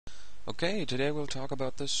Okay, today we'll talk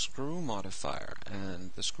about the screw modifier,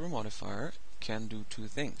 and the screw modifier can do two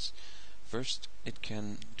things. First, it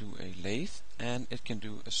can do a lathe and it can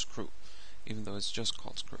do a screw, even though it's just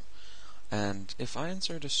called screw. And if I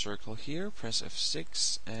insert a circle here, press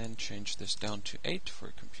F6 and change this down to 8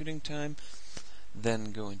 for computing time,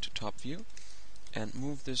 then go into top view and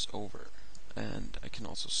move this over. And I can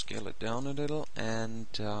also scale it down a little and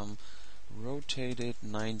rotate it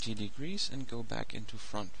 90 degrees and go back into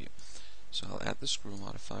front view. So I'll add the screw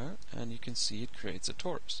modifier, and you can see it creates a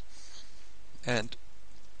torus. And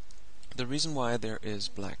the reason why there is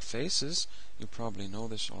black faces, you probably know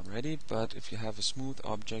this already, but if you have a smooth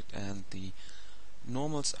object and the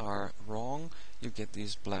normals are wrong, you get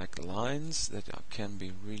these black lines that can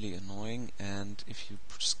be really annoying, and if you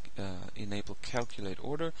enable calculate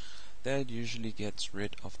order, that usually gets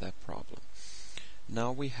rid of that problem.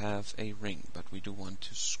 Now we have a ring, but we do want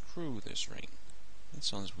to screw this ring. That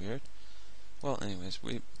sounds weird. Well, anyways,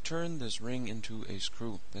 we turn this ring into a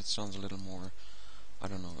screw. That sounds a little more, I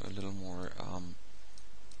don't know, a little more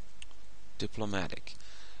diplomatic.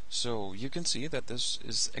 So you can see that this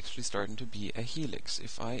is actually starting to be a helix.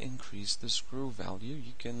 If I increase the screw value,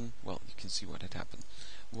 you can see what had happened,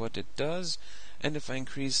 what it does, and if I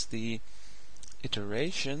increase the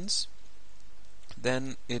iterations,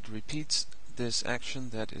 then it repeats this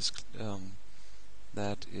action that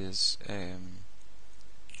is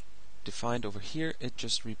defined over here. It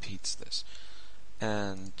just repeats this.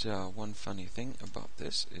 And one funny thing about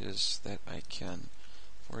this is that I can,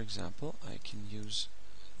 for example, I can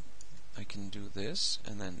do this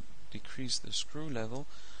and then decrease the screw level,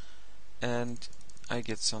 and I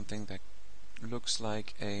get something that looks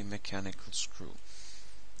like a mechanical screw.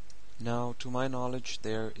 Now, to my knowledge,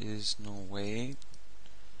 there is no way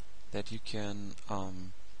that you can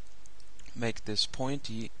make this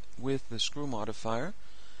pointy with the screw modifier,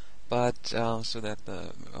 but so that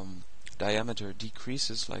the diameter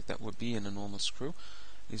decreases like that would be in a normal screw,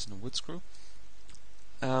 at least in a wood screw.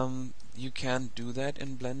 You can do that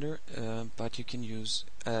in Blender, but you can use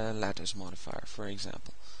a lattice modifier, for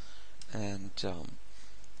example. And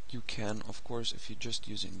you can, of course, if you're just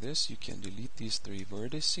using this, you can delete these 3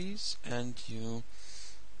 vertices and you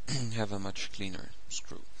have a much cleaner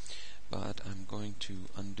screw. But I'm going to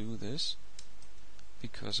undo this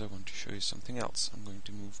because I want to show you something else. I'm going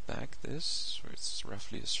to move back this, so it's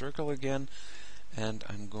roughly a circle again, and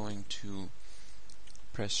I'm going to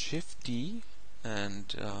press Shift D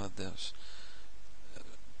and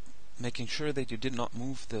making sure that you did not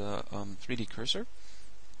move the 3D cursor.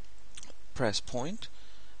 Press point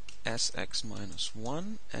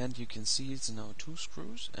SX-1, and you can see it's now 2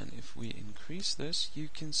 screws, and if we increase this, you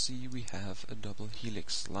can see we have a double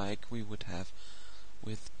helix like we would have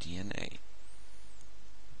with DNA.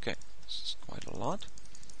 Okay, this is quite a lot,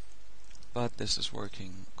 but this is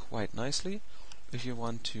working quite nicely. If you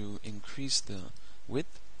want to increase the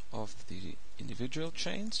width of the individual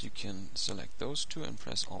chains, you can select those 2 and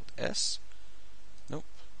press Alt-S. Nope.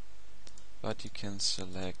 But you can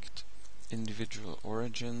select individual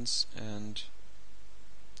origins, and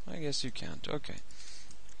I guess you can't. Okay.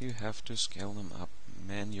 You have to scale them up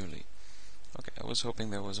manually. Okay, I was hoping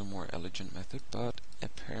there was a more elegant method, but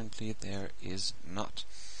apparently there is not.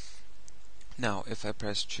 Now, if I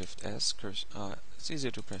press Shift S, it's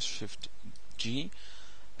easier to press Shift G,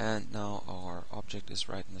 and now our object is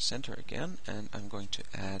right in the center again, and I'm going to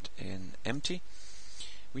add an empty.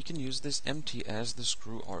 We can use this empty as the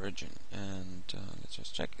screw origin, and let's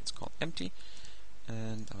just check. It's called empty,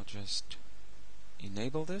 and I'll just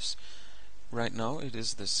enable this. Right now it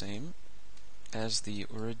is the same as the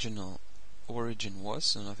original origin was,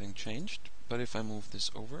 so nothing changed. But if I move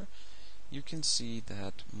this over, you can see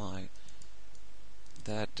that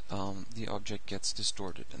the object gets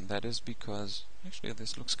distorted, and that is because, actually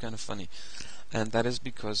this looks kind of funny, and that is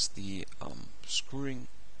because the screwing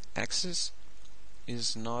axis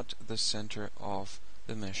is not the center of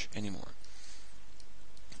the mesh anymore.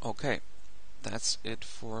 Okay, that's it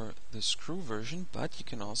for the screw version, but you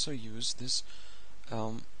can also use this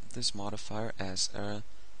this modifier as a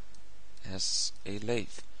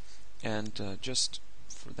lathe, and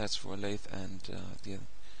that's for a lathe, and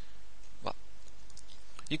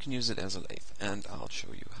you can use it as a lathe, and I'll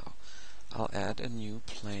show you how. I'll add a new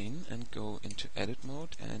plane and go into edit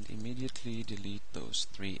mode and immediately delete those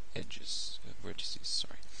 3 vertices,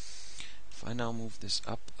 sorry. If I now move this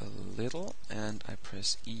up a little and I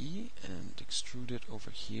press E and extrude it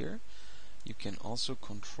over here, you can also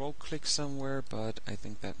control click somewhere, but I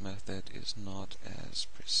think that method is not as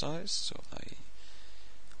precise, so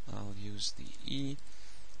I'll use the E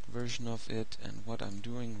version of it, and what I'm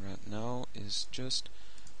doing right now is just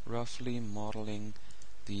roughly modeling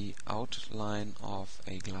the outline of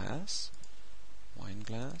a glass, wine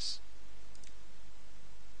glass.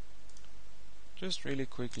 Just really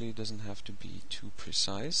quickly, it doesn't have to be too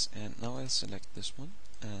precise. And now I'll select this one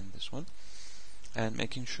and this one, and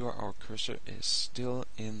making sure our cursor is still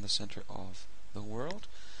in the center of the world.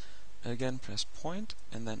 Again, press point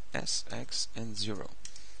and then S, X, and 0.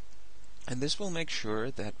 And this will make sure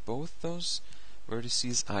that both those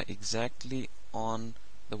vertices are exactly on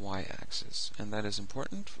the y-axis, and that is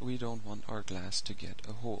important. We don't want our glass to get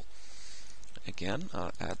a hole. Again,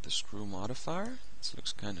 I'll add the screw modifier. This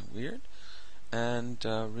looks kind of weird, and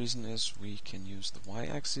reason is we can use the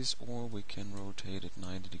y-axis or we can rotate it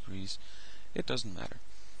 90 degrees. It doesn't matter.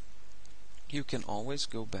 You can always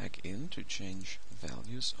go back in to change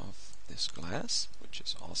values of this glass, which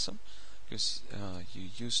is awesome, because you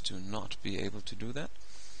used to not be able to do that.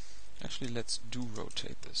 Actually, let's do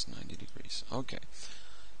rotate this 90 degrees. Okay,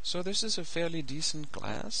 so this is a fairly decent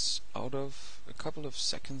glass out of a couple of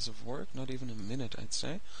seconds of work, not even a minute, I'd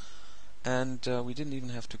say. And we didn't even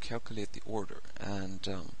have to calculate the order. And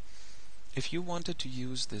if you wanted to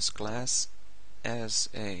use this glass as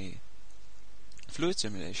a fluid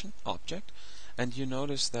simulation object, and you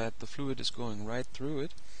notice that the fluid is going right through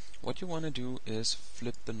it, what you want to do is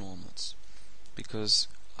flip the normals, because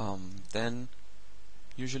then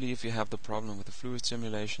usually if you have the problem with the fluid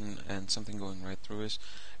simulation and something going right through it,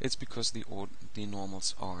 it's because the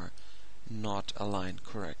normals are not aligned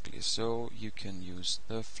correctly. So you can use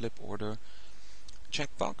the flip order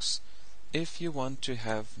checkbox. If you want to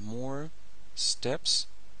have more steps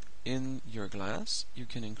in your glass, you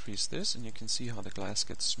can increase this, and you can see how the glass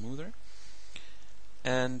gets smoother.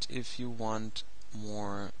 And if you want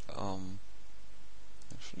more,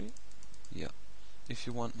 if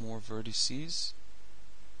you want more vertices,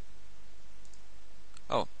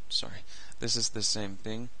 oh, sorry, this is the same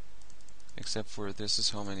thing, except for this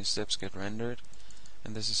is how many steps get rendered,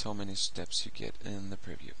 and this is how many steps you get in the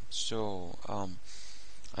preview. So,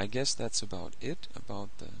 I guess that's about it about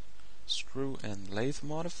the screw and lathe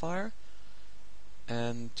modifier.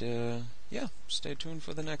 And yeah, stay tuned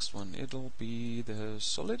for the next one. It'll be the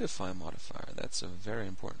solidify modifier. That's a very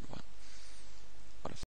important one.